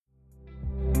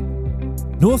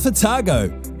North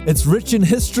Otago. It's rich in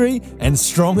history and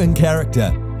strong in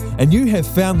character. And you have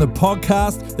found the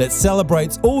podcast that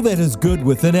celebrates all that is good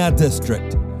within our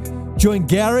district. Join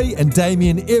Gary and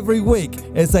Damien every week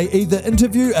as they either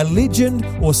interview a legend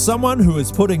or someone who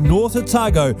is putting North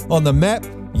Otago on the map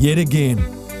yet again.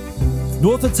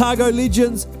 North Otago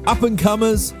legends,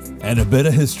 up-and-comers, and a bit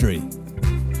of history.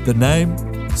 The name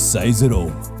says it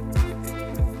all.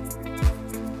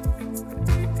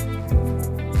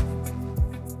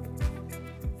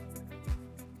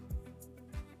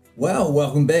 Well,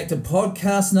 welcome back to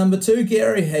podcast number 2,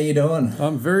 Gary. How you doing?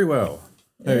 I'm very well.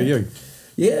 How are you?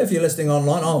 Yeah, if you're listening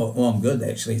online, well, I'm good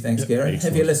actually. Thanks, Gary.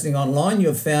 Excellent. If you're listening online,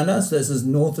 you've found us. This is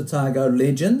North Otago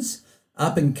Legends,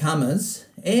 Up-and-Comers,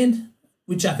 and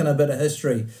we're chucking a bit of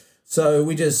history. So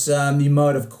we just, you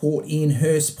might have caught Ian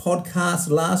Hurst's podcast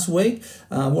last week.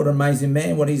 What an amazing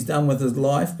man, what he's done with his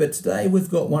life. But today we've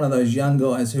got one of those young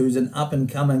guys who's an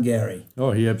up-and-comer, Gary.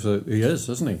 Oh, he absolutely is,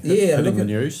 isn't he? Yeah, Hitting the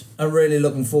news. I'm really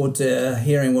looking forward to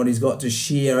hearing what he's got to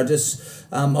share.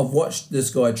 I've watched this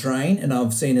guy train and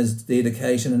I've seen his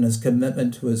dedication and his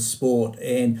commitment to his sport.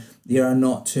 And there are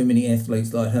not too many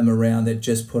athletes like him around that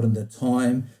just put in the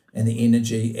time and the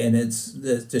energy. And it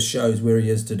just shows where he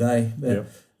is today. But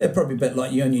Yep. They're probably a bit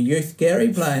like you in your youth,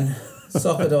 Gary, playing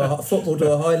football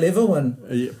to a high level. And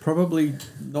Yeah, probably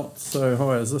not so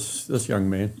high as this young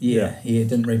man. yeah,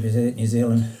 didn't represent New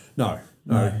Zealand. No,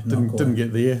 not didn't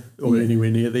get there or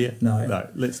anywhere near there. No.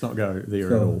 Let's not go there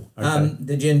Cool. at all. Okay.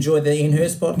 Did you enjoy the Ian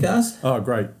Hurst podcast? Oh,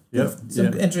 great. Yep.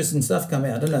 Some interesting stuff come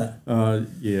out, didn't it?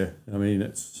 Yeah. I mean,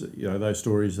 it's those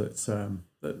stories that's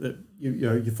that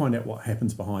you find out what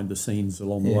happens behind the scenes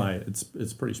along the way.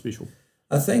 It's pretty special.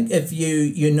 I think if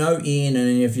you know Ian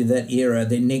and if you're that era,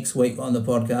 then next week on the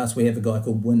podcast we have a guy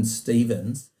called Wyn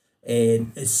Stevens,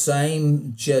 and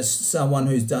just someone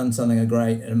who's done something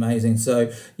great and amazing.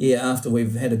 So yeah, after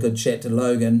we've had a good chat to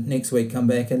Logan, next week come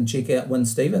back and check out Wyn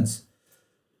Stevens.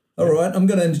 All right, I'm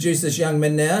going to introduce this young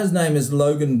man now. His name is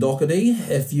Logan Docherty.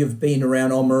 If you've been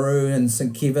around Oamaru and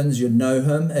St Kevin's, you'd know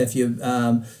him.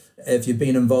 If you've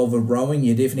been involved with rowing,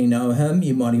 you definitely know him.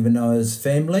 You might even know his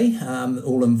family,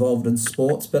 all involved in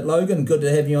sports. But Logan, good to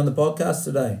have you on the podcast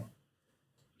today.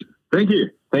 Thank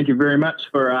you. Thank you very much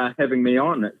for having me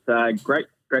on. It's great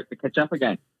to catch up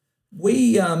again.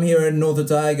 We here in North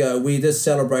Otago, we're just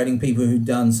celebrating people who've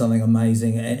done something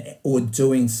amazing or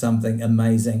doing something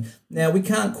amazing. Now, we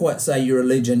can't quite say you're a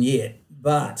legend yet,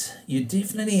 but you're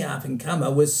definitely up and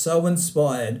comer. We're so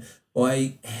inspired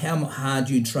by how hard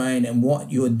you train and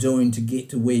what you're doing to get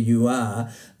to where you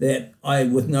are, that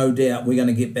with no doubt, we're going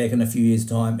to get back in a few years'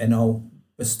 time and I'll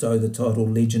bestow the title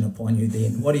legend upon you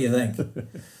then. What do you think?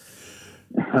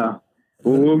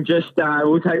 We'll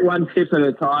take one step at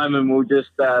a time and we'll just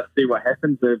see what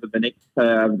happens over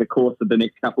the course of the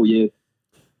next couple of years.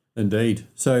 Indeed.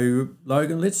 So,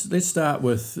 Logan, let's start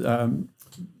with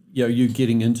you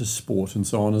getting into sport and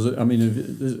so on. Has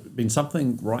it been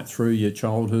something right through your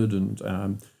childhood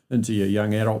and into your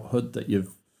young adulthood that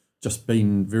you've just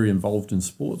been very involved in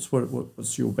sports?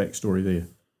 What's your backstory there?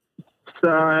 So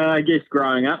I guess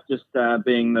growing up, just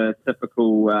being the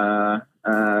typical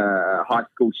high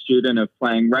school student of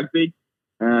playing rugby,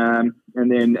 and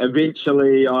then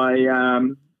eventually I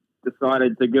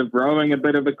decided to give rowing a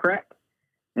bit of a crack,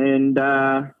 and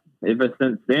ever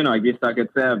since then, I guess I could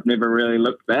say I've never really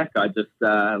looked back. I just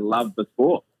love the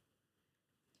sport.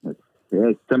 It's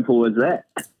as simple as that.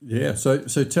 Yeah. So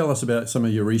tell us about some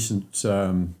of your recent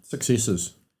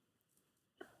successes.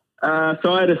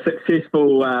 So I had a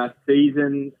successful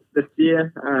season this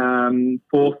year.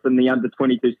 Fourth in the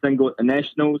under-22 single at the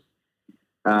Nationals,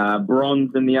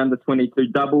 bronze in the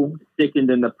under-22 double,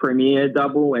 second in the Premier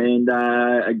double, and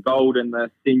a gold in the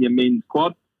senior men's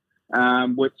quad.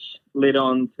 Which led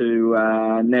on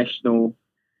to national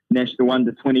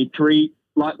under-23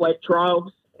 lightweight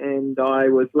trials, and I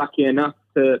was lucky enough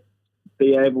to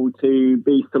be able to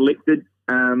be selected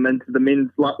into the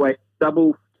men's lightweight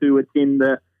double to attend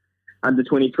the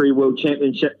under-23 World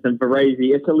Championships in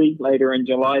Varese, Italy, later in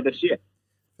July this year.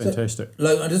 Fantastic. So,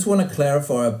 look, I just want to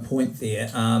clarify a point there,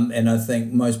 and I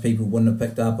think most people wouldn't have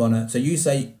picked up on it. So you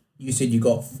said you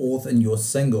got fourth in your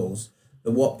singles.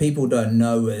 But what people don't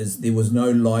know is there was no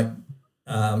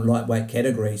lightweight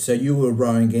category. So you were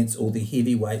rowing against all the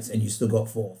heavyweights and you still got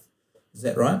fourth. Is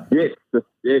that right? Yes.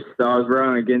 I was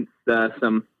rowing against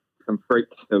some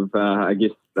freaks of,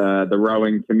 the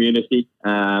rowing community.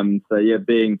 Being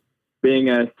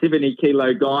a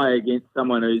 70-kilo guy against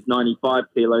someone who's 95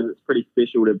 kilos, it's pretty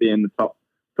special to be in the top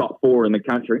four in the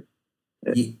country.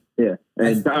 Yeah.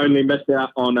 And to only miss out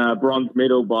on a bronze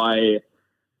medal by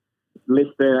less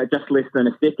than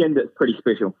a second, it's pretty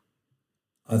special.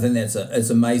 I think it's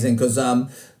amazing because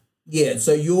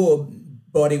so your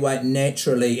body weight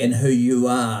naturally and who you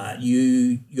are,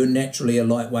 you're naturally a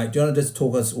lightweight. Do you want to just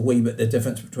talk us a wee bit the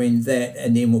difference between that,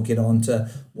 and then we'll get on to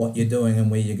what you're doing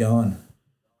and where you're going?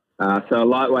 So a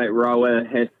lightweight rower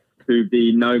has to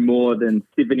be no more than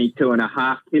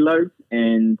 72.5 kilos,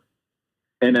 and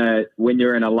when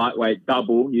you're in a lightweight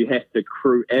double, you have to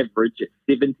crew average at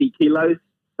 70 kilos.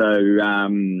 So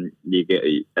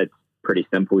it's pretty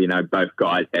simple, both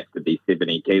guys have to be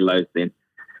 70 kilos then.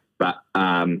 But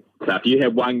so if you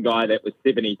have one guy that was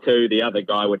 72, the other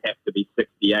guy would have to be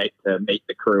 68 to meet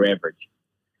the crew average.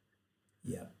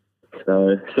 Yeah.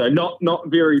 So not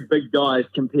very big guys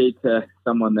compared to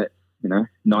someone that's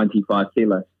 95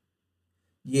 kilos.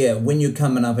 Yeah, when you're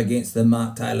coming up against the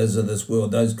Mark Taylors of this world,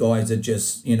 those guys are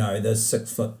just they're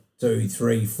 6'2",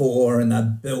 3, 4, and they're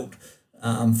built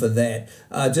for that.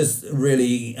 Just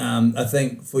really, I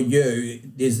think for you,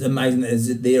 there's amazing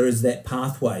that there is that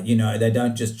pathway. They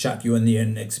don't just chuck you in there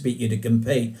and expect you to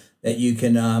compete. That you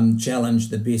can challenge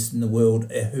the best in the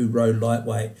world who rode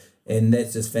lightweight, and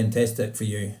that's just fantastic for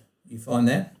you. You find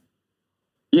that?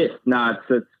 Yes, no,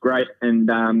 it's great, and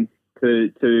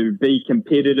to be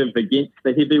competitive against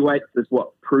the heavyweights is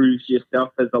what proves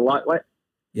yourself as a lightweight.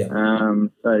 Yeah.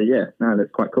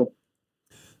 That's quite cool.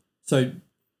 So,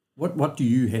 what do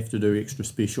you have to do extra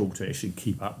special to actually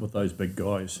keep up with those big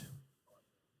guys?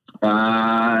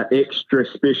 Extra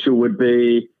special would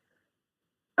be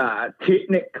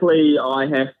technically I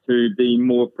have to be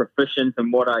more proficient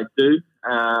in what I do,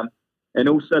 and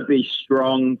also be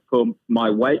strong for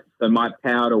my weight. So my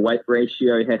power to weight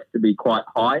ratio has to be quite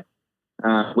high,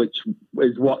 which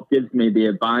is what gives me the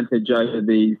advantage over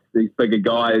these bigger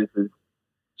guys. Is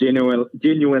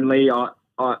genuinely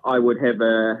I would have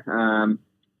a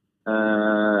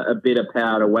better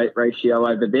power to weight ratio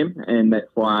over them, and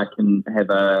that's why I can have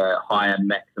a higher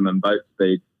maximum boat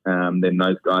speed than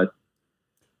those guys.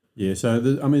 Yeah, so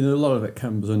a lot of it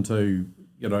comes into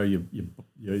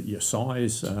your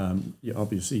size,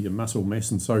 obviously your muscle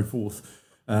mass and so forth.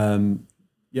 How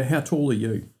tall are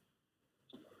you?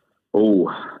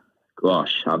 Oh,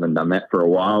 gosh, I haven't done that for a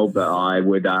while, but I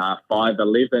would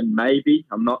 5'11", maybe.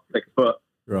 I'm not 6 foot,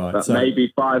 right? But so,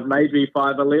 maybe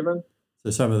 5'11".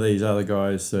 So some of these other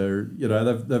guys,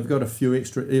 they've got a few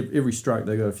extra every stroke.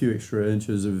 They've got a few extra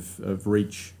inches of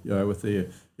reach, with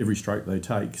every stroke they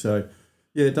take. So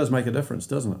yeah, it does make a difference,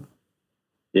 doesn't it?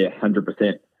 Yeah,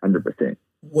 100%.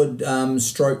 Would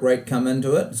stroke rate come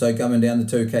into it? So coming down the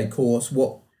 2K course,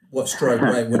 what stroke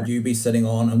rate would you be sitting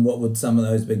on, and what would some of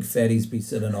those big fatties be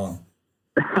sitting on?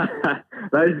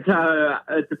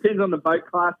 It depends on the boat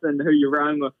class and who you're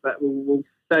rowing with, but we'll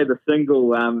say the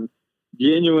single.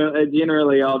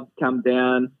 Generally, I'll come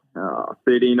down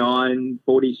 39,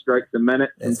 40 strokes a minute.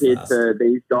 That's compared fast. To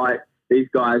these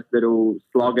guys that'll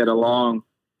slog it along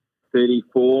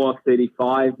 34,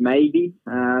 35 maybe.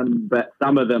 But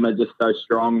some of them are just so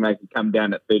strong they can come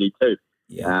down at 32.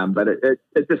 Yeah. But it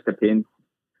just depends.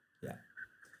 Yeah.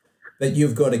 But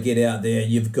you've got to get out there.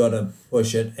 You've got to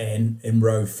push it and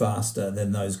row faster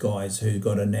than those guys who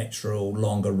got a natural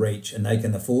longer reach, and they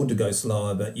can afford to go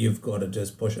slower, but you've got to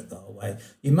just push it the whole way.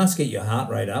 You must get your heart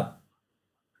rate up.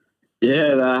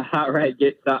 Yeah, the heart rate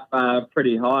gets up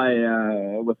pretty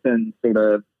high within sort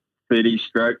of 30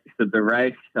 strokes of the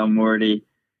race. I'm already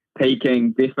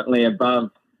peaking definitely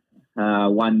above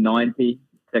 190,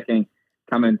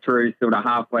 coming through sort of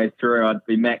halfway through. I'd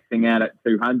be maxing out at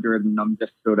 200, and I'm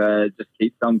just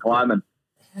keeps on climbing.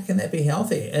 How can that be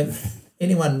healthy? If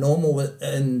anyone normal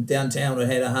in downtown who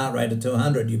had a heart rate of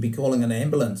 200, you'd be calling an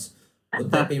ambulance.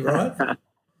 Would that be right?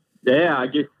 Yeah, I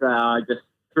guess just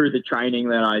through the training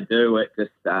that I do, it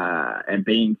just and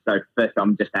being so fit,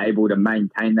 I'm just able to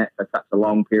maintain that for such a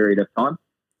long period of time.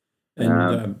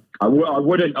 And, I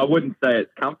wouldn't say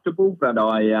it's comfortable, but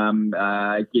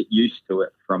I get used to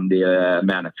it from the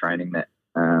amount of training that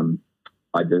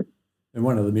I do. And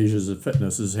one of the measures of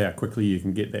fitness is how quickly you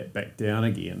can get that back down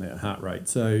again, that heart rate.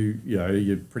 So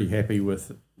you're pretty happy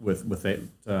with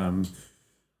that,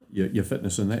 your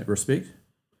fitness in that respect.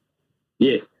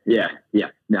 Yes, yeah,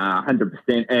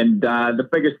 100%. And the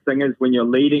biggest thing is when you're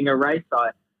leading a race,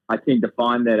 I tend to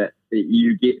find that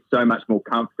you get so much more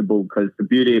comfortable, because the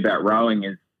beauty about rowing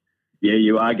is,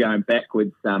 you are going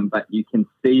backwards, but you can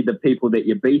see the people that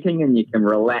you're beating, and you can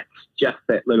relax just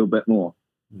that little bit more.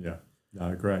 Yeah,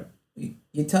 no, great.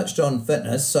 You touched on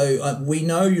fitness, so we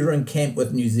know you're in camp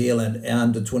with New Zealand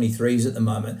under 23s at the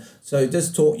moment. So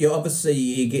just talk. You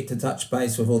get to touch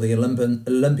base with all the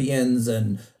Olympians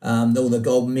and all the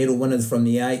gold medal winners from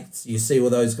the 8s. You see all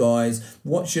those guys.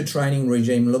 What's your training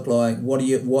regime look like?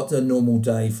 What's a normal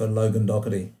day for Logan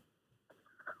Docherty?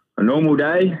 a normal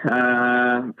day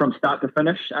from start to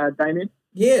finish, Damien?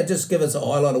 Yeah, just give us a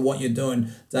highlight of what you're doing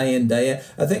day in, day out.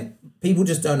 I think people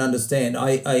just don't understand.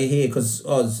 I hear, because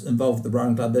I was involved with the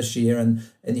rowing club this year, and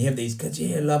you have these kids,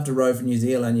 love to row for New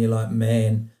Zealand. You're like,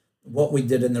 man, what we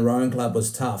did in the rowing club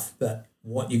was tough, but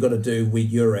what you got to do where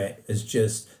you're at is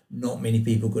just not many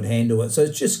people could handle it. So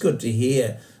it's just good to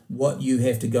hear what you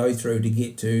have to go through to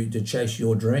get to chase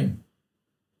your dream.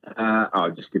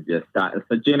 I'll just give you a start.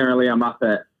 So generally I'm up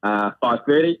at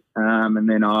 5:30, and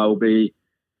then I'll be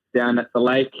down at the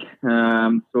lake,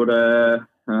 sort of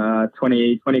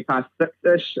 20 past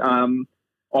 6-ish, on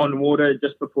water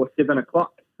just before 7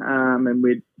 o'clock, and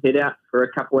we'd head out for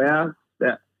a couple of hours.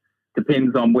 That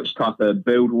depends on which type of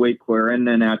build week we're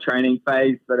in our training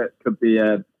phase, but it could be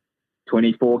a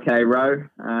 24K row,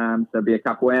 so it'd be a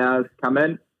couple of hours, come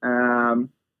in,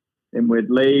 then we'd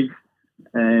leave,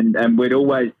 and we'd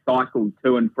always cycle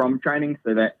to and from training,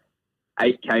 so that's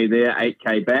 8K there,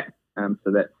 8K back.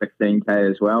 So that's 16K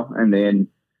as well, and then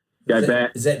go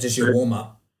back. Is that just your warm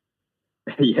up?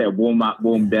 Yeah, warm up,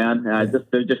 warm down.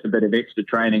 Just a bit of extra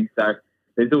training. So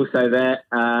there's also that.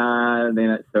 Then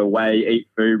it's away, eat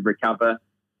food, recover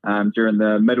during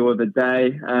the middle of the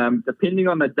day. Depending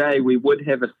on the day, we would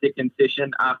have a second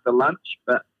session after lunch,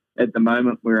 but at the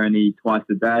moment we're only twice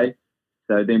a day.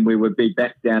 So then we would be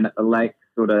back down at the lake,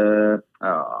 sort of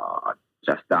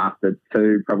just after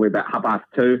 2, probably about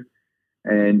 2:30.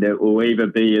 And it will either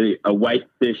be a weight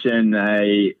session,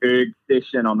 a erg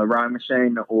session on the rowing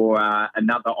machine, or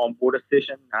another on-water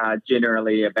session,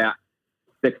 generally about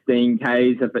 16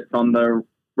 Ks if it's on the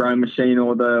rowing machine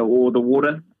or the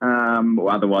water.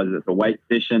 Or otherwise it's a weight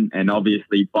session, and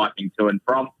obviously biking to and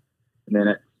from. And then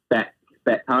it's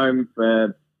back home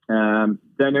for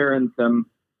dinner and some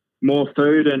more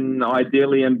food, and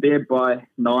ideally in bed by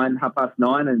 9,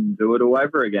 9:30, and do it all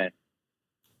over again.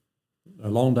 A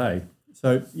long day.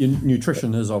 So your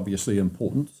nutrition is obviously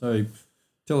important. So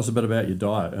tell us a bit about your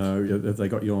diet. Have they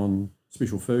got you on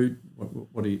special food?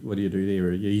 What do you do there?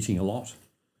 Are you eating a lot?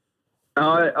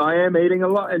 I am eating a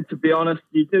lot, and to be honest,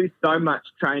 you do so much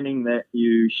training that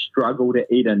you struggle to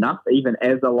eat enough, even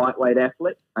as a lightweight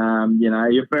athlete.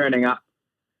 You're burning up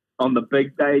on the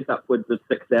big days upwards of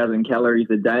 6,000 calories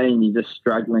a day, and you're just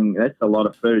struggling. That's a lot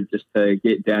of food just to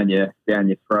get down your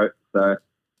throat. So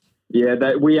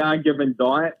yeah, we are given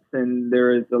diets, and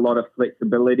there is a lot of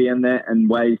flexibility in that and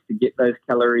ways to get those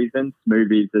calories in.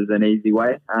 Smoothies is an easy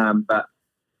way, but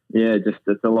yeah,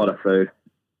 it's a lot of food.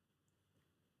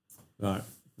 Right,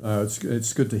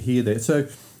 it's good to hear that. So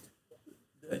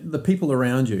the people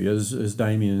around you, as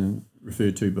Damien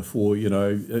referred to before,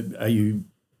 are you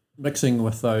mixing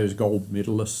with those gold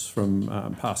medalists from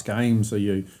past games? Are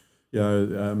you,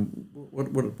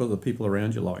 what are the people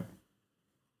around you like?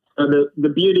 The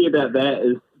beauty about that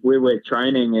is where we're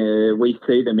training, we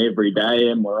see them every day,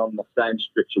 and we're on the same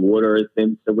stretch of water as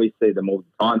them, so we see them all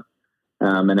the time.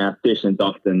 And our sessions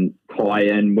often tie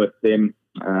in with them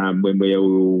when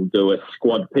we'll do a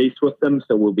squad piece with them,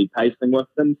 so we'll be pacing with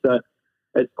them. So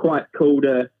it's quite cool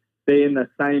to be in the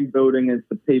same building as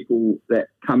the people that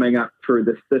coming up through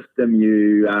the system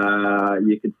you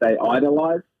could say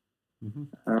idolise.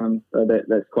 Mm-hmm. So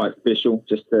that's quite special,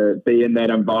 just to be in that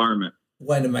environment.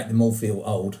 Way to make them all feel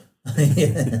old.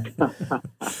 Yeah,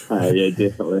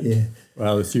 definitely. Yeah.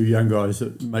 Well, it's you young guys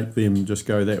that make them just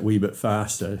go that wee bit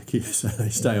faster, so they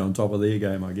stay on top of their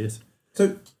game, I guess.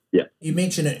 So yeah, you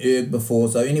mentioned an erg before,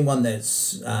 so anyone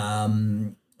that's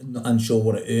unsure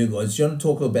what an erg was, do you want to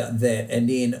talk about that? And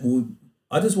then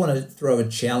I just want to throw a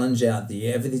challenge out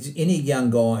there. If there's any young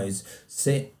guys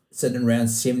sitting around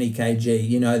 70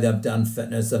 kg, they've done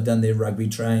fitness, they've done their rugby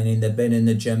training, they've been in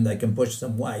the gym, they can push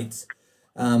some weights.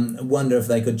 Wonder if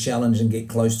they could challenge and get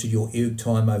close to your erg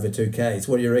time over 2Ks.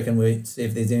 What do you reckon? We see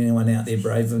if there's anyone out there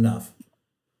brave enough.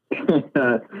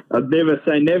 I'd never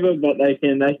say never, but they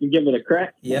can give it a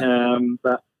crack. Yeah.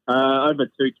 But over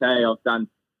 2K, I've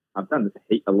done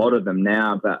a lot of them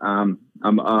now. But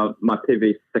my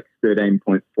PV is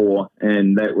 613.4,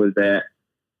 and that was at,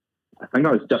 I think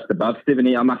I was just above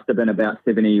 70. I must have been about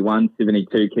 71,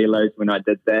 72 kilos when I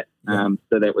did that. Yeah.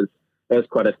 So that was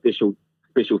quite a special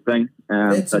thing.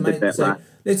 That's so I did that so right.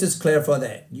 Let's just clarify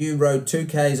that. You rode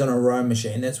 2Ks on a row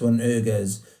machine, that's what an erg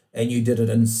is, and you did it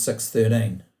in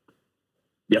 6:13.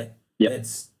 Yep.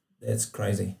 That's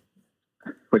crazy.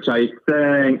 Which I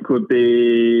think would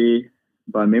be,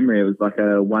 by memory, it was like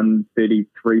a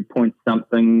 133 point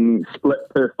something split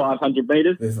per 500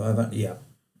 metres. Per 500, yeah.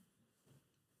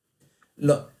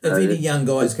 Look, if any young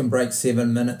guys can break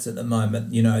 7 minutes at the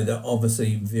moment, they're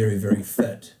obviously very, very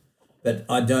fit. But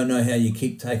I don't know how you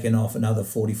keep taking off another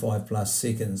 45 plus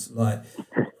seconds. Like,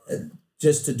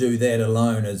 just to do that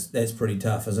alone that's pretty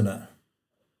tough, isn't it?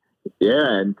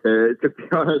 Yeah, and to be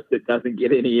honest, it doesn't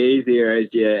get any easier as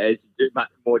you do much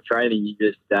more training. You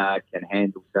just can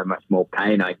handle so much more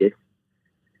pain, I guess.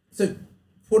 So,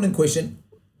 important question: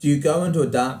 do you go into a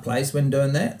dark place when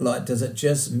doing that? Like, does it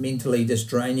just mentally just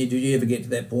drain you? Do you ever get to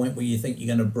that point where you think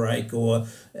you're going to break, or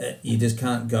you just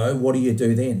can't go? What do you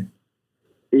do then?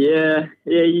 Yeah,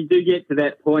 you do get to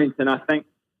that point, and I think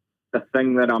the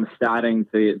thing that I'm starting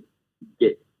to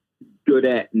get good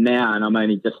at now, and I'm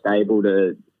only just able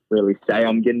to really say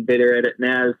I'm getting better at it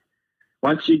now, is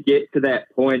once you get to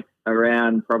that point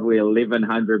around probably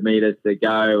 1,100 meters to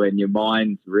go and your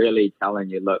mind's really telling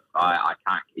you, look, I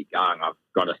can't keep going, I've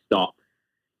got to stop.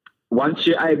 Once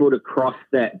you're able to cross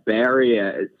that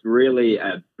barrier, it's really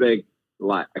a big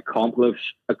accomplishment,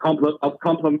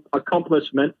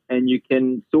 and you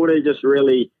can sort of just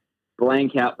really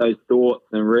blank out those thoughts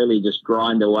and really just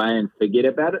grind away and forget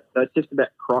about it. So it's just about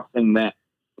crossing that.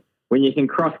 When you can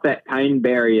cross that pain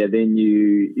barrier, then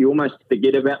you almost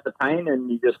forget about the pain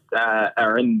and you just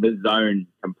are in the zone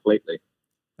completely.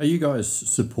 Are you guys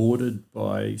supported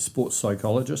by sports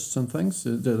psychologists and things?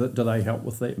 Do they help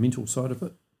with that mental side of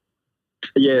it?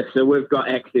 Yeah, so we've got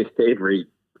access to every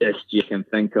list you can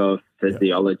think of: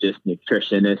 physiologist,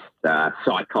 nutritionist,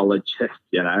 psychologist.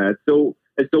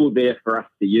 It's all there for us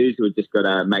to use. We've just got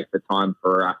to make the time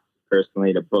for us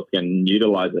personally to book and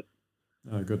utilize it.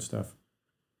 Oh, good stuff.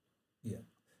 Yeah.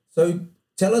 So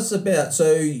tell us about,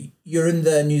 you're in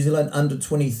the New Zealand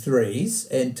under-23s,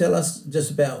 and tell us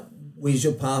just about where's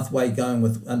your pathway going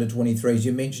with under-23s.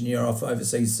 You mentioned you're off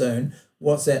overseas soon.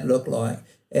 What's that look like?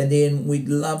 And then we'd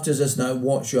love to just know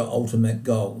what's your ultimate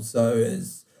goal. So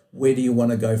where do you want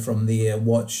to go from there?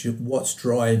 What's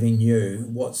driving you?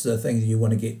 What's the thing that you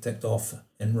want to get ticked off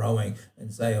in rowing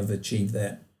and say, I've achieved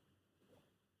that?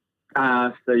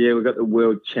 We've got the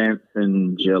World Champs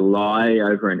in July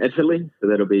over in Italy, so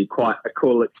that'll be quite a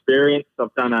cool experience.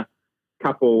 I've done a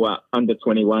couple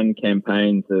under-21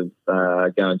 campaigns of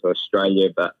going to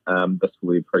Australia, but this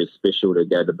will be pretty special to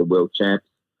go to the World Champs.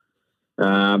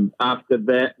 After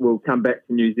that, we'll come back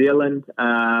to New Zealand,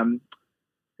 and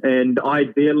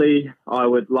ideally, I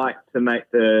would like to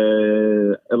make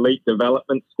the elite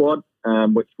development squad,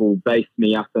 which will base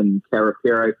me up in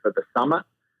Karapiro for the summer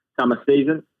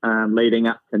season, leading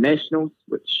up to nationals,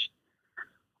 which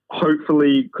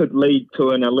hopefully could lead to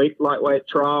an elite lightweight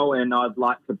trial. And I'd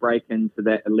like to break into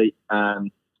that elite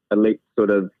sort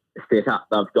of setup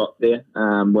I've got there,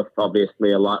 with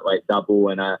obviously a lightweight double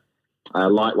and a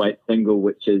lightweight single,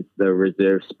 which is the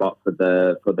reserve spot for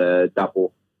the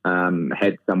double,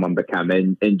 had someone become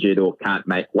injured or can't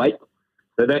make weight.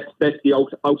 So that's the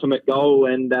ultimate goal,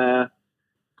 and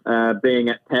being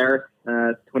at Paris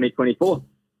 2024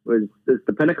 is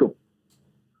the pinnacle.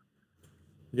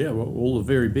 Yeah, well, all the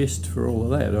very best for all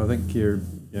of that. I think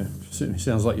certainly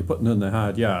sounds like you're putting in the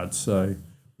hard yards. So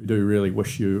we do really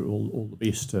wish you all the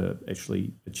best to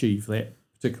actually achieve that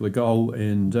particular goal.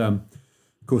 And of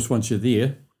course, once you're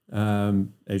there,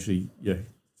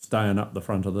 staying up the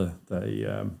front of the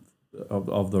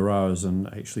rowers and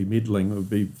actually medaling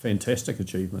would be a fantastic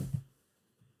achievement.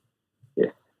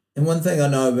 And one thing I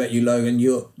know about you, Logan,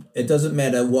 it doesn't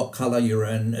matter what colour you're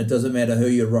in, it doesn't matter who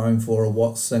you're rowing for or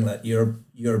what singlet, you're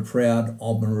a proud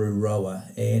Oamaru rower.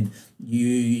 And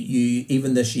you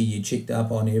even this year you checked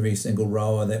up on every single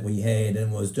rower that we had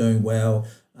and was doing well.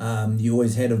 You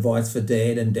always had advice for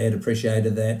Dad, and Dad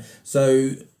appreciated that.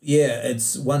 So yeah,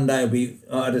 it's one day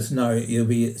I just know you'll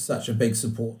be such a big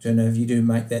support. And if you do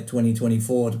make that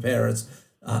 2024 to Paris,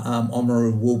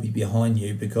 Oamaru will be behind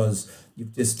you, because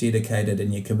you've just dedicated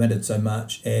and you're committed so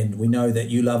much. And we know that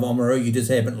you love Oamaru. You just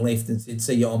haven't left and said,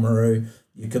 see you, Oamaru.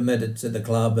 You're committed to the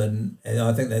club, and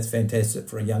I think that's fantastic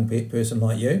for a young person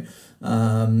like you.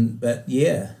 But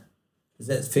yeah, is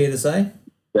that fair to say?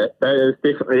 That is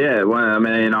definitely, yeah. Well, I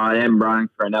mean, I am rowing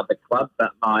for another club,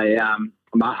 but my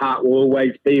heart will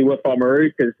always be with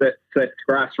Oamaru, because that's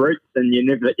grassroots, and you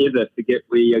never ever forget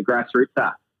where your grassroots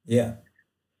are. Yeah.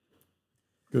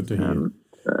 Good to hear.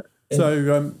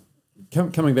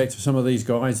 Coming back to some of these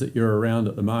guys that you're around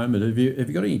at the moment, have you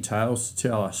got any tales to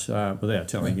tell us without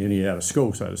telling any out of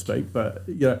school, so to speak? But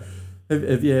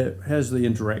how's the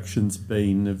interactions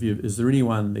been? Is there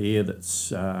anyone there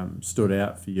that's stood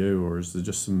out for you, or is there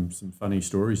just some funny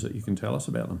stories that you can tell us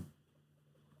about them?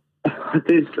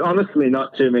 There's honestly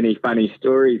not too many funny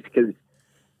stories, because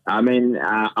I mean,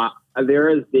 there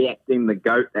is the acting the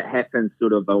goat that happens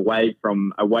sort of away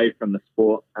from the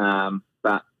sport.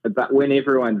 But when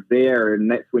everyone's there, and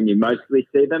that's when you mostly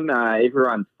see them,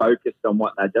 everyone's focused on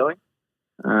what they're doing.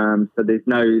 So there's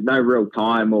no real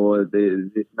time, or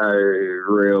there's no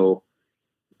real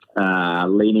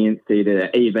leniency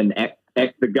to even act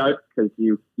the goat, because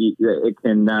it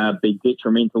can be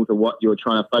detrimental to what you're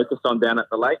trying to focus on down at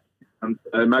the lake.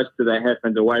 So most of that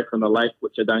happens away from the lake,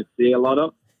 which I don't see a lot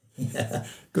of. Yeah.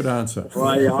 Good answer.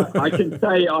 I can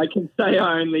say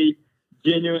I only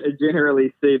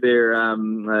generally see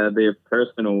their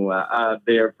personal,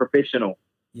 their professional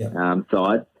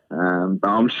side. But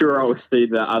I'm sure I'll see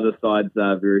the other sides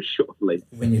very shortly.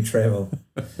 When you travel.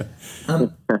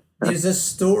 There's a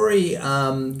story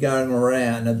going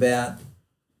around about,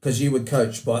 because you were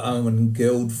coached by Owen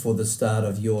Guild for the start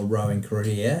of your rowing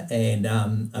career, and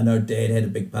I know Dad had a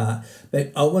big part,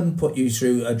 but Owen put you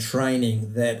through a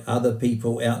training that other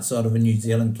people outside of a New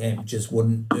Zealand camp just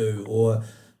wouldn't do, or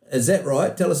is that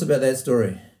right? Tell us about that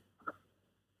story.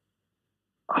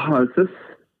 Oh, it's just,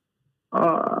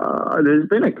 there's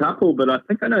been a couple, but I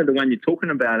think I know the one you're talking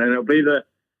about, and it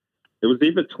was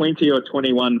either 20 or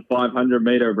 21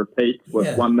 500-metre repeats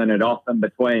with 1 minute off in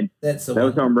between. That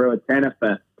was on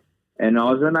Ruataniwha. And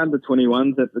I was in under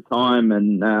 21s at the time,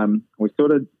 and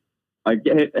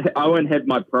Owen had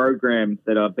my program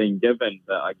that I've been given,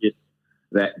 but I guess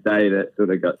that day that sort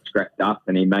of got scrapped up,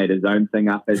 and he made his own thing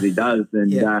up as he does.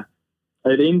 And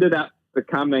it ended up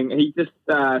becoming, he just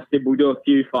said, we'll do a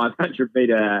few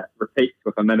 500-metre repeats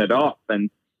with a minute off, and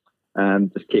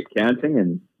just kept counting,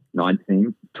 and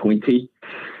 19, 20,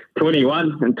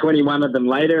 21, and 21 of them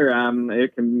later,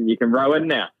 you can row in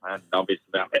now. And obviously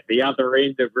I'm at the other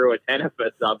end of Ruataniwha,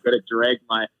 so I've got to drag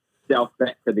myself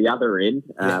back to the other end.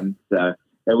 So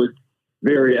it was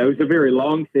a very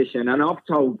long session, and I've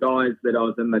told guys that I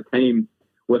was in the team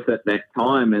with at that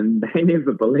time, and they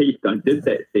never believed I did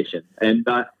that session. And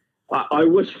I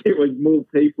wish there was more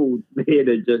people there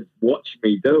to just watch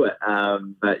me do it.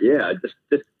 But yeah, just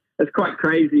it's quite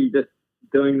crazy just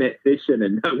doing that session,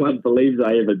 and no one believes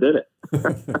I ever did it.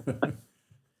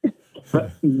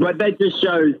 but that just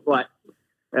shows, like,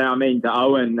 I mean, to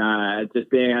Owen, just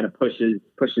being able to push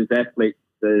his athletes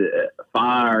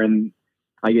far, and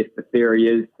I guess the theory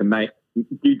is to make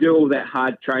you do all that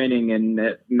hard training, and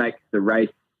it makes the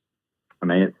race. I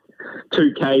mean, it's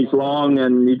 2Ks long,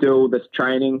 and you do all this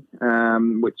training,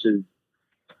 which is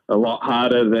a lot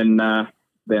harder than the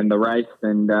race,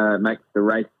 and makes the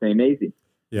race seem easy.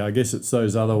 Yeah, I guess it's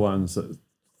those other ones that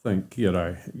think, you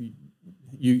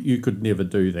could never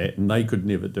do that, and they could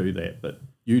never do that. But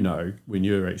when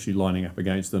you're actually lining up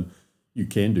against them, you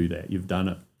can do that. You've done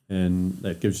it, and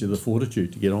that gives you the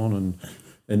fortitude to get on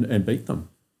and beat them.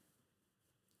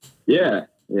 Yeah.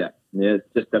 It's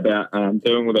just about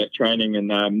doing all that training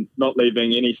and not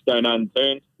leaving any stone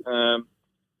unturned,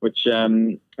 which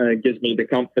gives me the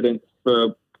confidence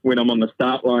for when I'm on the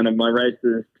start line of my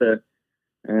races to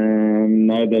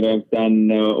know that I've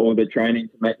done all the training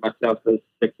to make myself as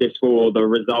successful, or the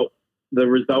result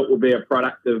will be a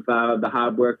product of the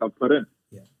hard work I've put in.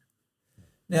 Yeah.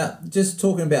 Now, just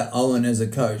talking about Owen as a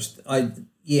coach,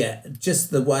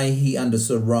 just the way he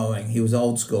understood rowing, he was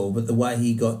old school, but the way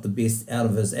he got the best out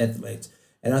of his athletes.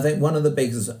 And I think one of the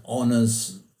biggest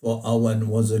honours for Owen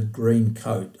was a green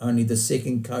coat, only the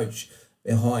second coach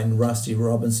behind Rusty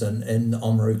Robinson in the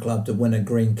Oamaru Club to win a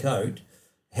green coat.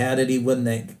 How did he win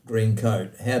that green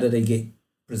coat? How did he get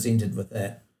presented with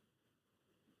that?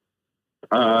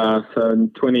 So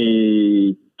in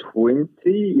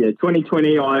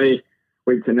 2020, I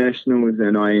went to nationals,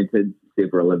 and I entered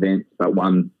several events, but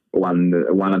one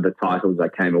of the titles I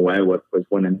came away with was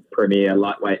winning Premier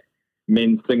Lightweight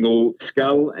Men's Single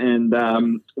Scull, and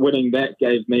winning that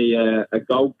gave me a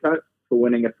gold coat for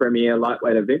winning a Premier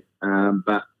Lightweight event.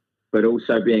 But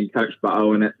also being coached by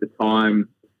Owen at the time.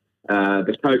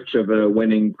 The coach of a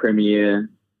winning Premier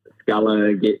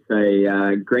Sculler gets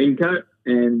a green coat,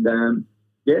 and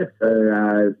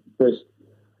so first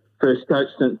coach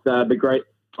since the great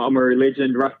Oamaru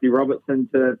legend Rusty Robertson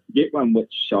to get one,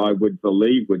 which I would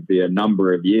believe would be a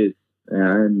number of years.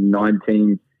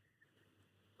 19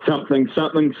 something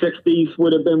 60s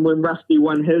would have been when Rusty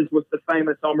won his with the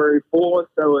famous Oamaru 4.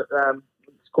 So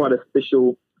it's quite a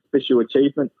special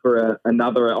achievement for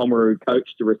another Oamaru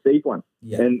coach to receive one.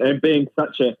 Yeah. And being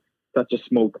such a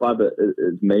small club,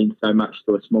 it means so much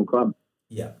to a small club.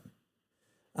 Yeah.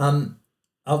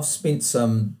 I've spent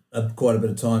quite a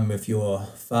bit of time with your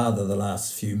father the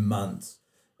last few months,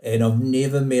 and I've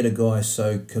never met a guy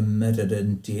so committed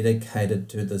and dedicated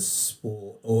to the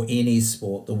sport, or any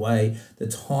sport, the way, the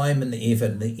time and the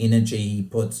effort and the energy he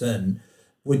puts in.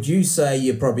 Would you say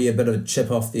you're probably a bit of a chip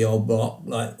off the old block?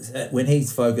 Like, when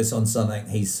he's focused on something,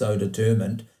 he's so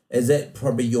determined. Is that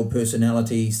probably your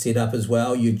personality set up as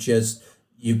well? You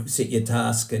set your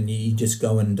task and you just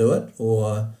go and do it,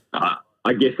 or?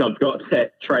 I guess I've got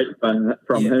that trait from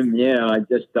him. Yeah, I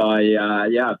pick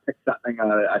something,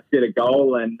 I set a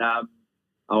goal, and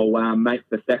I'll make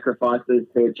the sacrifices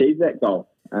to achieve that goal.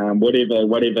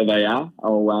 Whatever they are,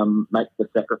 I'll make the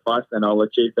sacrifice and I'll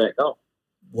achieve that goal.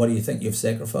 What do you think you've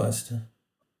sacrificed?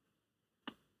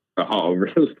 Oh,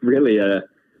 really a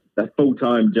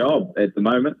full-time job at the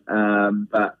moment.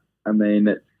 But I mean,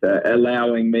 it's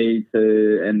allowing me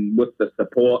to, and with the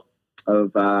support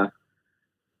of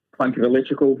Plunkett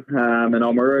Electrical and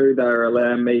Oamaru, they're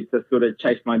allowing me to sort of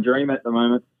chase my dream at the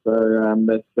moment. So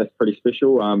that's pretty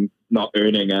special. Not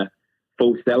earning a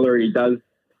full salary does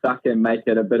suck and make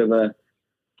it a bit of a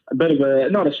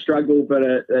not a struggle, but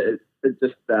it's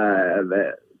just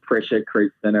that pressure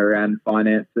creeps in around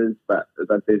finances. But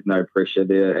there's no pressure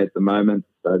there at the moment,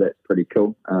 so that's pretty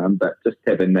cool. But just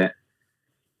having that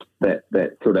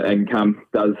sort of income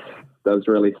does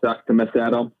really suck to miss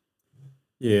out on.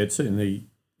 Yeah, it's certainly,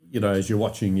 as you're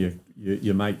watching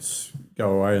your mates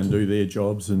go away and do their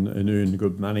jobs and earn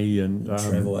good money and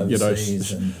travel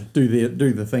overseas and do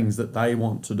the things that they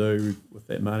want to do with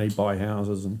that money, buy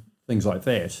houses and things like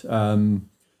that.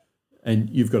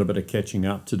 And you've got a bit of catching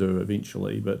up to do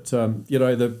eventually, but there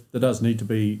does need to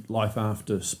be life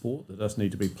after sport. There does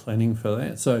need to be planning for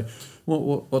that. So,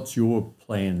 what's your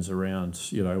plans around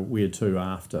where to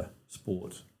after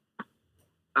sport?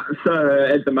 So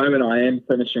at the moment, I am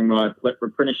finishing my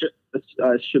apprenticeship.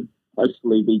 I should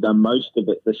hopefully be done most of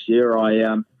it this year.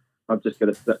 I've just got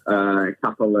a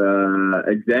couple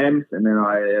exams, and then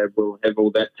I will have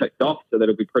all that ticked off. So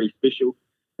that'll be pretty special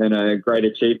and a great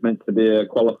achievement to be a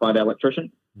qualified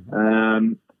electrician.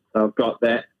 So I've got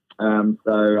that.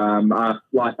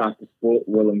 Life after sport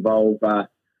will involve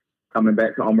coming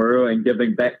back to Oamaru and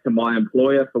giving back to my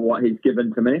employer for what he's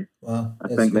given to me. Wow, I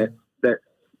think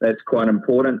that's quite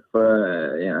important.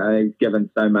 For he's given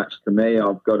so much to me.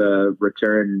 I've got to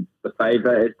return the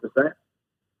favour, as to say.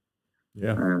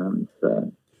 Yeah.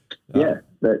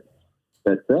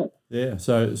 That's it. Yeah.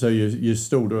 So you're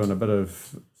still doing a bit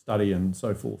of study and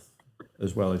so forth,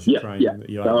 as well as your training. Yeah. That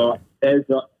you so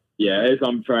as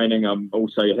I'm training, I'm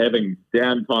also having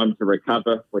downtime to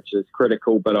recover, which is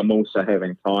critical. But I'm also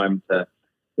having time to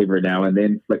every now and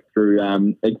then flick through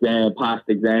past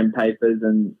exam papers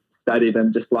and study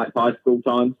them just like high school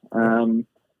times. So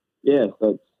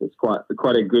it's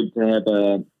quite a good to have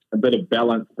a bit of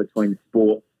balance between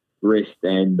sport, rest,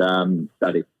 and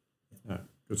study. Oh,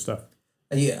 good stuff.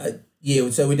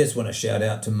 So we just want to shout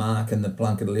out to Mark and the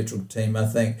Plunkett Electrical team. I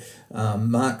think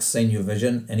Mark's seen your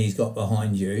vision and he's got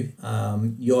behind you.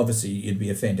 You'd be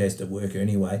a fantastic worker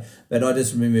anyway. But I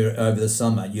just remember over the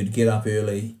summer, you'd get up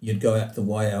early, you'd go out to the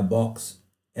YR box.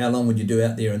 How long would you do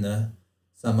out there in the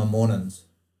summer mornings?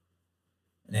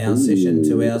 An hour session,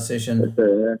 2 hour session?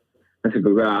 That's a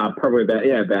good, probably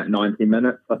about 90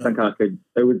 minutes. I think I could,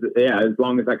 as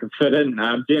long as I could fit in.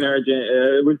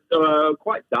 It was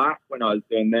quite dark when I was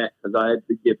doing that because I had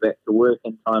to get back to work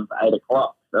in time for 8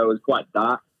 o'clock. So it was quite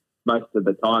dark most of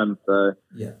the time. So,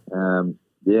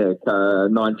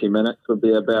 90 minutes would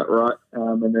be about right.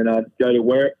 And then I'd go to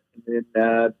work and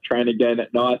then train again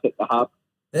at night at the hub.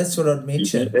 That's what I'd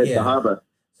mentioned. At the harbour.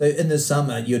 So in the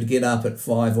summer, you'd get up at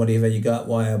 5, whatever, you go up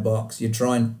YR box, you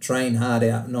try and train hard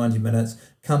out 90 minutes,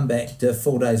 come back to a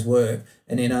full day's work,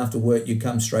 and then after work, you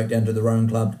come straight down to the rowing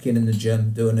club, get in the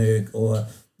gym, do an erg, or,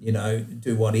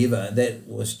 do whatever. That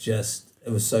was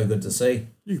it was so good to see.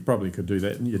 You probably could do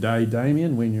that in your day,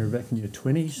 Damien, when you're back in your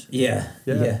 20s. Yeah.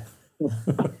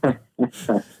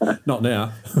 Not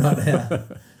now. Not now.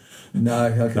 No,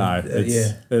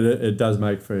 it does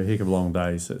make for a heck of long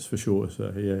days, that's for sure.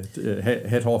 So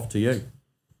hat off to you.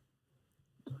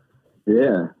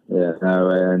 It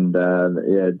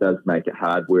does make it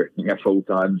hard working a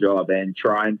full-time job and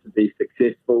trying to be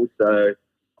successful. So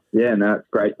it's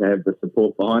great to have the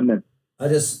support behind them. I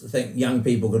just think young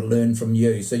people got to learn from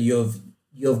you. So you've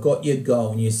got your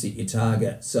goal and you set your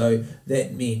target. So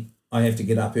that meant I have to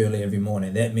get up early every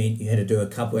morning. That meant you had to do a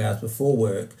couple of hours before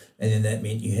work, and then that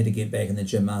meant you had to get back in the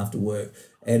gym after work.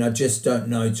 And I just don't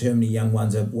know too many young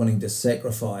ones are wanting to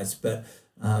sacrifice, but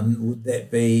would that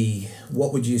be,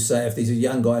 what would you say if there's a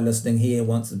young guy listening here,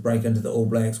 wants to break into the All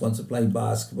Blacks, wants to play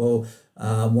basketball,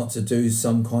 wants to do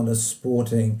some kind of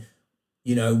sporting,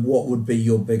 what would be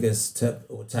your biggest tip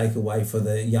or takeaway for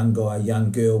the young guy,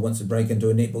 young girl wants to break into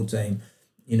a netball team?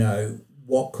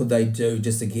 What could they do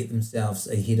just to get themselves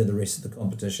ahead of the rest of the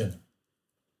competition?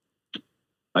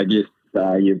 I guess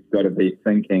you've got to be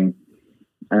thinking,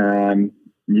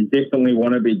 you definitely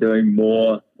want to be doing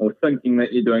more or thinking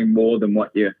that you're doing more than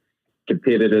what your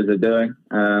competitors are doing.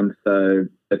 So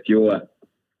if you're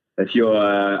if your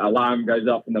alarm goes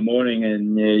off in the morning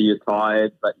and you're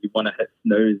tired, but you want to hit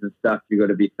snooze and stuff, you've got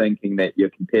to be thinking that your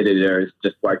competitor has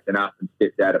just woken up and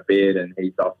stepped out of bed and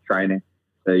he's off training.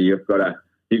 So you've got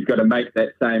to make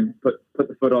that same, put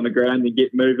the foot on the ground and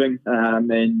get moving,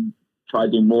 and try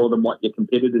to do more than what your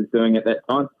competitor's doing at that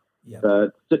time. Yeah. So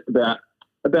it's just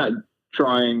about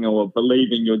trying or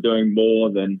believing you're doing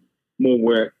more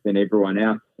work than everyone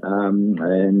else.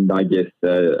 And I guess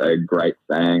a great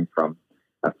saying from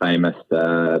a famous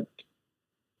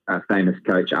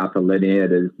coach, Arthur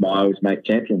Lydiard, is miles make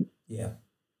champions. Yeah.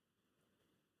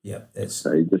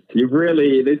 So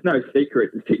there's no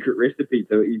secret recipe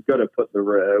to it. You've got to put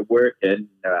the work in,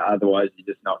 otherwise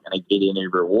you're just not going to get any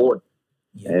reward.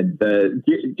 Yeah. And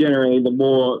generally, the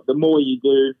more you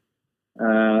do,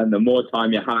 the more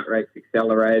time your heart rate's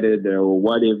accelerated or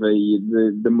whatever,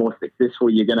 the more successful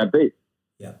you're going to be.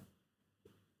 Yeah.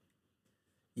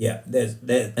 Yeah,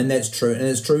 that's true, and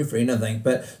it's true for anything.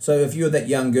 But so if you're that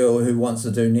young girl who wants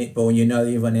to do netball, and you know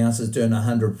everyone else is doing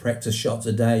 100 practice shots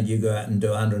a day, you go out and do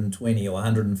 120 or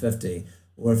 150.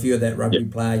 Or if you're that rugby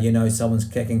player, you know someone's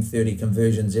kicking 30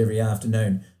 conversions every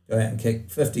afternoon, go out and kick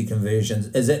 50 conversions.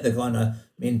 Is that the kind of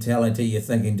mentality you're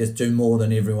thinking? Just do more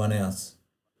than everyone else.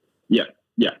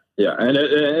 Yeah,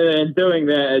 and doing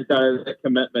that, that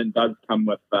commitment does come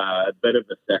with a bit of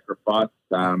a sacrifice.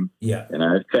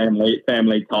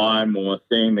 Family time, or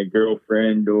seeing the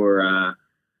girlfriend, or I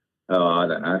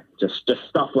don't know, just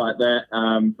stuff like that.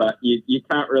 But you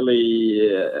can't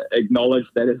really acknowledge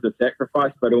that as a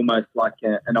sacrifice, but almost like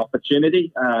an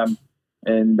opportunity.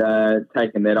 And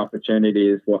taking that opportunity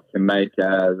is what can make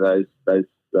those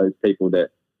people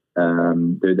that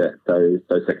do that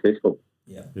so successful.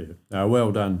 Yeah.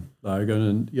 Well done, Logan.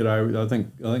 And I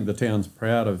think the town's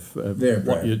proud of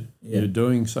what you're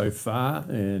doing so far,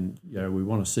 and we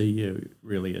want to see you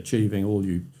really achieving all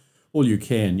you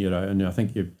can. And I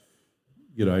think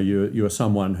you are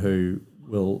someone who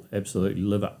will absolutely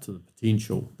live up to the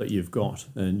potential that you've got,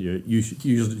 and you're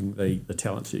using the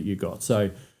talents that you've got.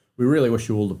 So we really wish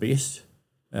you all the best.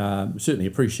 Certainly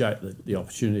appreciate the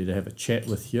opportunity to have a chat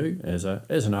with you as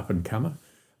an up and comer.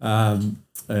 And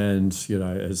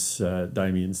as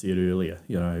Damien said earlier,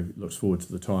 looks forward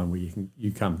to the time where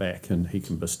you come back and he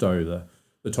can bestow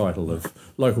the title of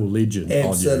local legend.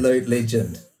 Absolute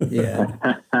legend. Yeah.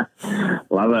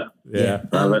 Love it. Yeah.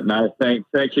 Love it. No, thank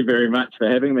you very much for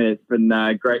having me. It's been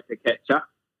great to catch up.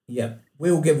 Yeah.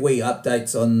 We'll give wee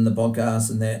updates on the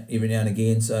podcast and that every now and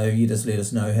again, so you just let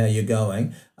us know how you're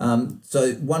going.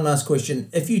 So one last question.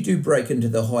 If you do break into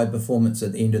the high performance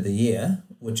at the end of the year,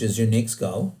 which is your next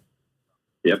goal,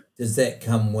 does that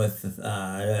come with,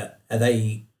 are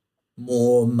they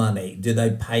more money? Do they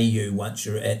pay you once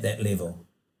you're at that level?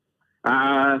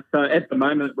 So at the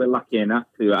moment, we're lucky enough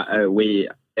to, we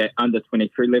at under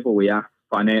 23 level, we are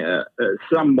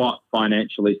somewhat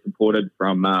financially supported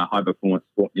from High Performance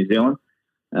Sport New Zealand.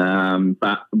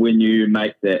 But when you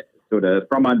make that sort of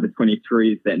from under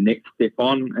 23s, that next step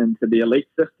on into the elite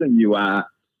system, you are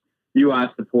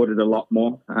supported a lot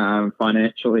more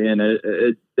financially, and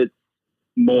it's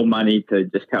more money to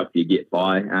just help you get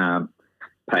by,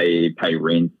 pay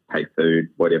rent, pay food,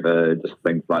 whatever, just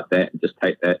things like that, and just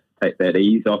take that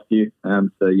ease off you.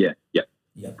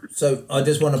 Yeah. So I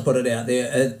just want to put it out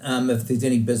there. If there's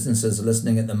any businesses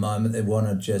listening at the moment that want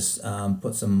to just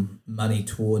put some money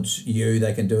towards you,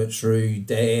 they can do it through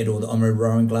Dad or the Omri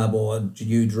Rowing Club or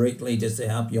you directly, just to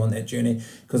help you on that journey.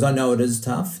 Because I know it is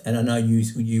tough, and I know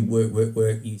you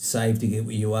work, you save to get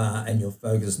where you are, and your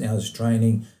focus now is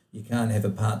training. You can't have a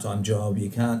part-time job. You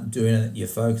can't do anything. Your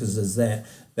focus is that.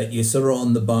 But you're sort of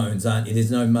on the bones, aren't you?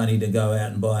 There's no money to go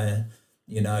out and buy a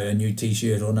new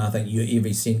T-shirt or nothing.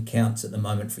 Every cent counts at the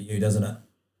moment for you, doesn't it?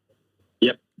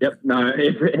 Yep. No,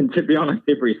 and to be honest,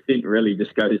 every cent really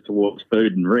just goes towards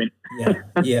food and rent.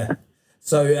 Yeah.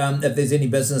 So if there's any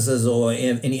businesses or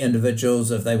any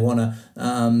individuals, if they want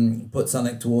to put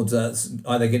something towards us,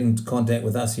 either get into contact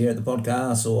with us here at the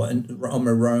podcast or on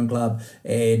the Rowing Club,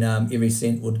 and every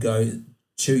cent would go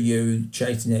to you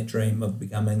chasing that dream of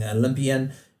becoming an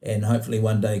Olympian and hopefully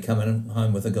one day coming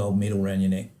home with a gold medal around your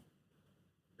neck.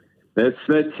 That's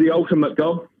the ultimate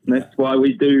goal. That's why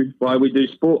we do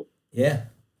sport. Yeah.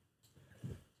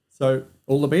 So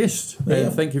all the best. Yeah.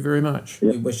 Thank you very much.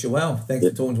 We wish you well. Thanks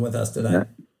for talking with us today.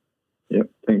 Yep.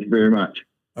 Thank you very much.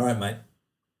 All right, mate.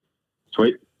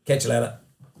 Sweet. Catch you later.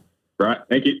 Right.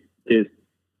 Thank you. Cheers.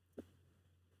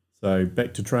 So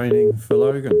back to training for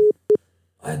Logan.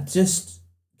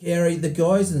 Gary, the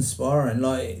guy's inspiring.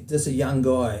 Like, just a young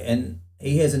guy, and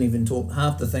he hasn't even talked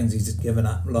half the things he's just given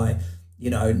up. Like,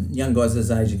 young guys this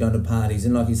age are going to parties,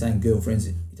 and like he's saying, girlfriends.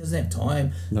 He doesn't have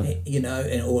time,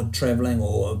 No. or traveling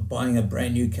or buying a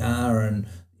brand new car, and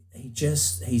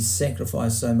he's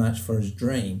sacrificed so much for his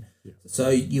dream. Yeah. So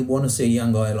you want to see a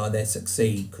young guy like that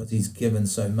succeed because he's given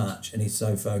so much and he's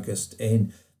so focused,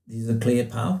 and there's a clear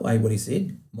pathway. What he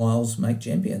said, miles make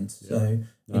champions. Yeah. So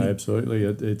no, absolutely,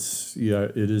 it's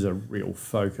it is a real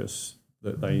focus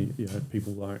that they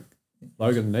people like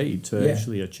Logan need to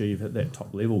actually achieve at that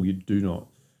top level. You do not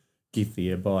get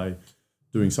there by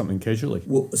doing something casually.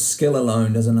 Well, skill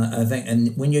alone doesn't, I think,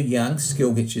 and when you're young,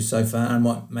 skill gets you so far and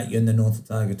might make you in the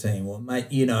North Otago team or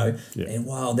and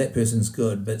wow, that person's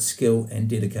good, but skill and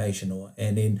dedication,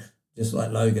 and then just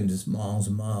like Logan, just miles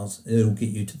and miles, it'll get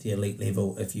you to the elite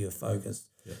level if you're focused.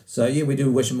 Yeah. So, we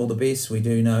do wish him all the best. We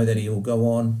do know that he will go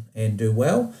on and do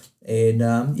well. And,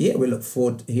 we look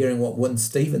forward to hearing what Win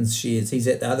Stevens shares. He's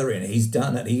at the other end. He's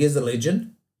done it. He is a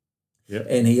legend. Yep.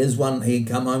 And he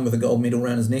come home with a gold medal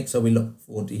around his neck, so we look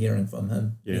forward to hearing from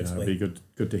him next week. It'd be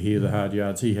good to hear the hard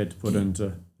yards he had to put in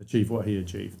to achieve what he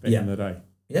achieved back in the day.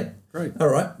 Yep. Great. All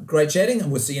right. Great chatting,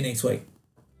 and we'll see you next week.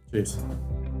 Cheers.